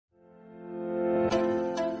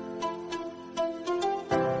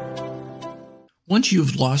Once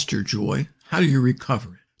you've lost your joy, how do you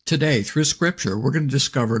recover it? Today, through Scripture, we're going to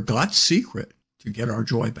discover God's secret to get our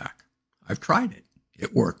joy back. I've tried it.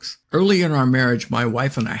 It works. Early in our marriage, my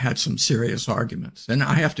wife and I had some serious arguments, and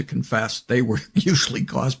I have to confess they were usually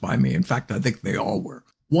caused by me. In fact, I think they all were.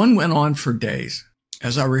 One went on for days.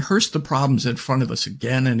 As I rehearsed the problems in front of us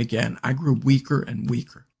again and again, I grew weaker and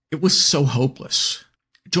weaker. It was so hopeless.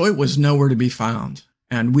 Joy was nowhere to be found,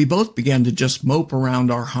 and we both began to just mope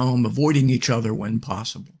around our home, avoiding each other when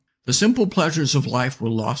possible. The simple pleasures of life were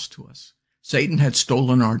lost to us. Satan had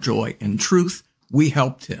stolen our joy. In truth, we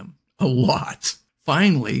helped him a lot.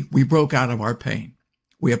 Finally, we broke out of our pain.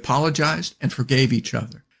 We apologized and forgave each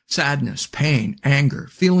other. Sadness, pain, anger,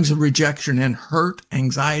 feelings of rejection and hurt,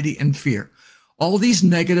 anxiety and fear. All these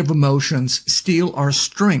negative emotions steal our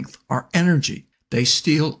strength, our energy. They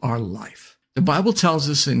steal our life. The Bible tells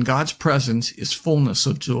us in God's presence is fullness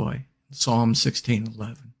of joy. Psalm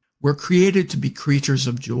 16:11. We're created to be creatures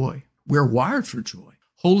of joy. We're wired for joy.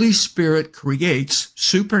 Holy Spirit creates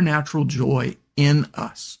supernatural joy in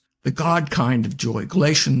us. The God kind of joy,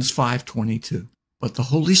 Galatians 5:22. But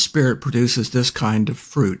the Holy Spirit produces this kind of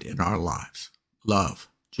fruit in our lives: love,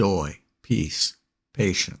 joy, peace,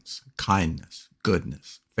 patience, kindness,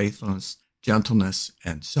 goodness, faithfulness, gentleness,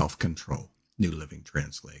 and self-control. New Living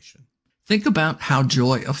Translation. Think about how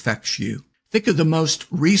joy affects you. Think of the most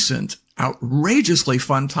recent, outrageously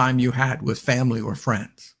fun time you had with family or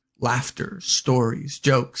friends. Laughter, stories,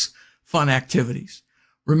 jokes, fun activities.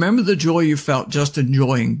 Remember the joy you felt just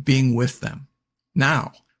enjoying being with them.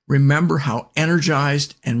 Now, remember how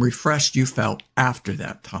energized and refreshed you felt after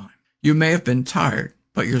that time. You may have been tired,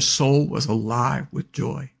 but your soul was alive with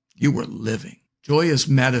joy. You were living. Joy is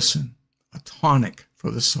medicine, a tonic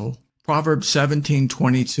for the soul. Proverbs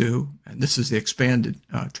 17:22, and this is the expanded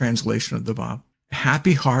translation of the Bible. A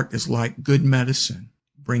happy heart is like good medicine,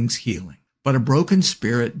 brings healing. But a broken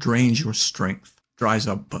spirit drains your strength, dries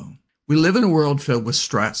up bone. We live in a world filled with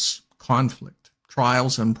stress, conflict,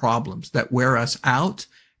 trials, and problems that wear us out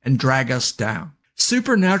and drag us down.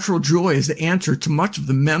 Supernatural joy is the answer to much of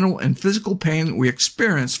the mental and physical pain that we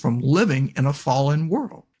experience from living in a fallen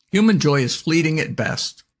world. Human joy is fleeting at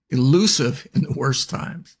best, elusive in the worst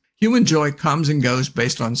times. Human joy comes and goes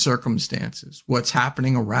based on circumstances, what's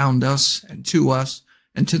happening around us and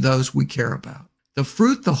to those we care about. The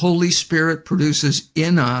fruit the Holy Spirit produces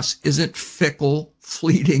in us isn't fickle,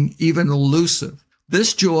 fleeting, even elusive.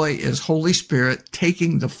 This joy is Holy Spirit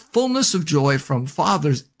taking the fullness of joy from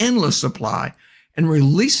Father's endless supply and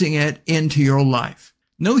releasing it into your life.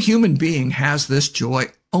 No human being has this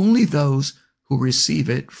joy, only those who receive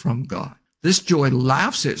it from God. This joy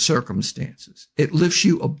laughs at circumstances. It lifts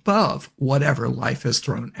you above whatever life has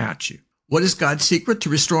thrown at you. What is God's secret to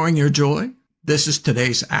restoring your joy? This is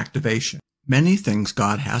today's activation. Many things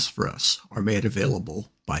God has for us are made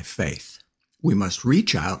available by faith. We must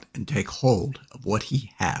reach out and take hold of what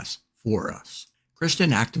He has for us. Christian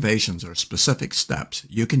activations are specific steps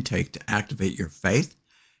you can take to activate your faith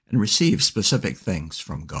and receive specific things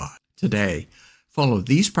from God. Today, follow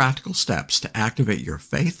these practical steps to activate your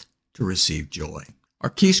faith to receive joy. Our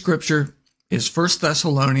key scripture is 1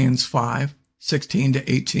 Thessalonians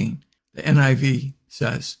 5:16-18. The NIV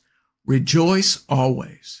says, "Rejoice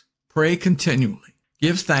always. Pray continually.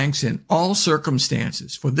 Give thanks in all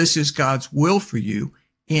circumstances, for this is God's will for you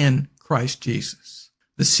in Christ Jesus."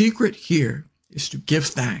 The secret here is to give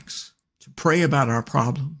thanks, to pray about our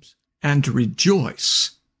problems, and to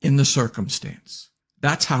rejoice in the circumstance.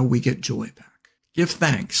 That's how we get joy back. Give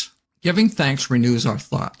thanks. Giving thanks renews our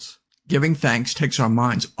thoughts. Giving thanks takes our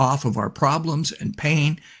minds off of our problems and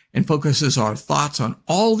pain and focuses our thoughts on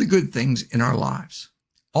all the good things in our lives.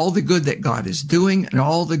 All the good that God is doing and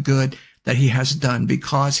all the good that He has done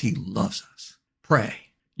because He loves us.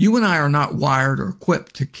 Pray. You and I are not wired or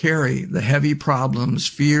equipped to carry the heavy problems,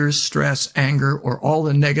 fears, stress, anger, or all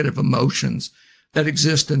the negative emotions that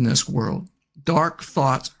exist in this world. Dark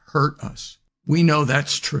thoughts hurt us. We know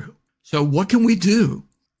that's true. So what can we do?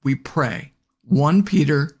 We pray. 1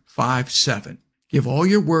 Peter 5:7. Give all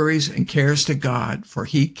your worries and cares to God, for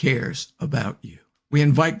He cares about you. We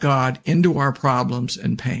invite God into our problems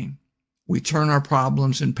and pain. We turn our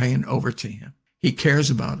problems and pain over to Him. He cares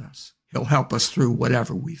about us. He'll help us through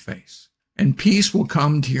whatever we face. And peace will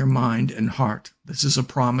come to your mind and heart. This is a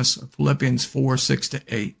promise of Philippians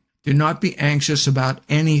 4:6-8. Do not be anxious about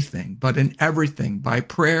anything, but in everything, by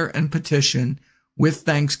prayer and petition, with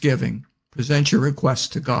thanksgiving, present your requests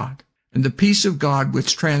to God. And the peace of God,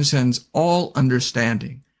 which transcends all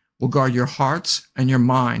understanding, will guard your hearts and your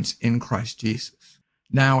minds in Christ Jesus.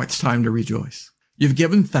 Now it's time to rejoice. You've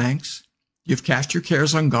given thanks. You've cast your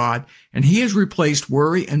cares on God, and he has replaced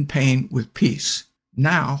worry and pain with peace.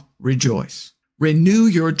 Now rejoice. Renew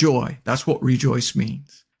your joy. That's what rejoice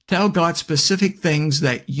means. Tell God specific things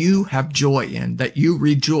that you have joy in, that you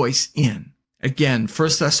rejoice in. Again,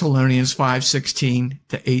 1 Thessalonians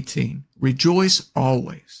 5:16-18. Rejoice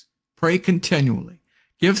always. Pray continually.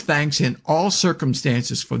 Give thanks in all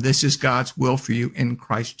circumstances, for this is God's will for you in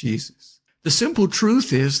Christ Jesus. The simple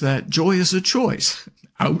truth is that joy is a choice.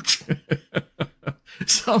 Ouch.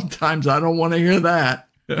 Sometimes I don't want to hear that.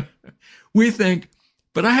 We think,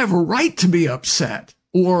 but I have a right to be upset.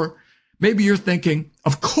 Or maybe you're thinking,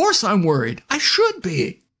 of course I'm worried. I should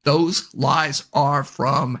be. Those lies are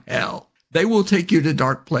from hell. They will take you to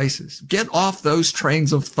dark places. Get off those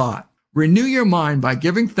trains of thought. Renew your mind by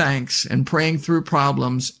giving thanks and praying through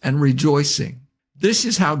problems and rejoicing. This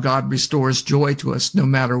is how God restores joy to us no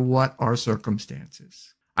matter what our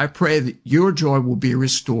circumstances. I pray that your joy will be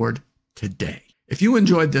restored today. If you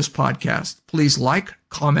enjoyed this podcast, please like,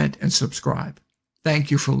 comment, and subscribe.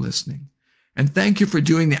 Thank you for listening. And thank you for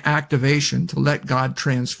doing the activation to let God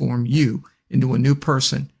transform you into a new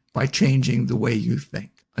person by changing the way you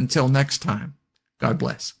think. Until next time, God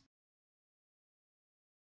bless.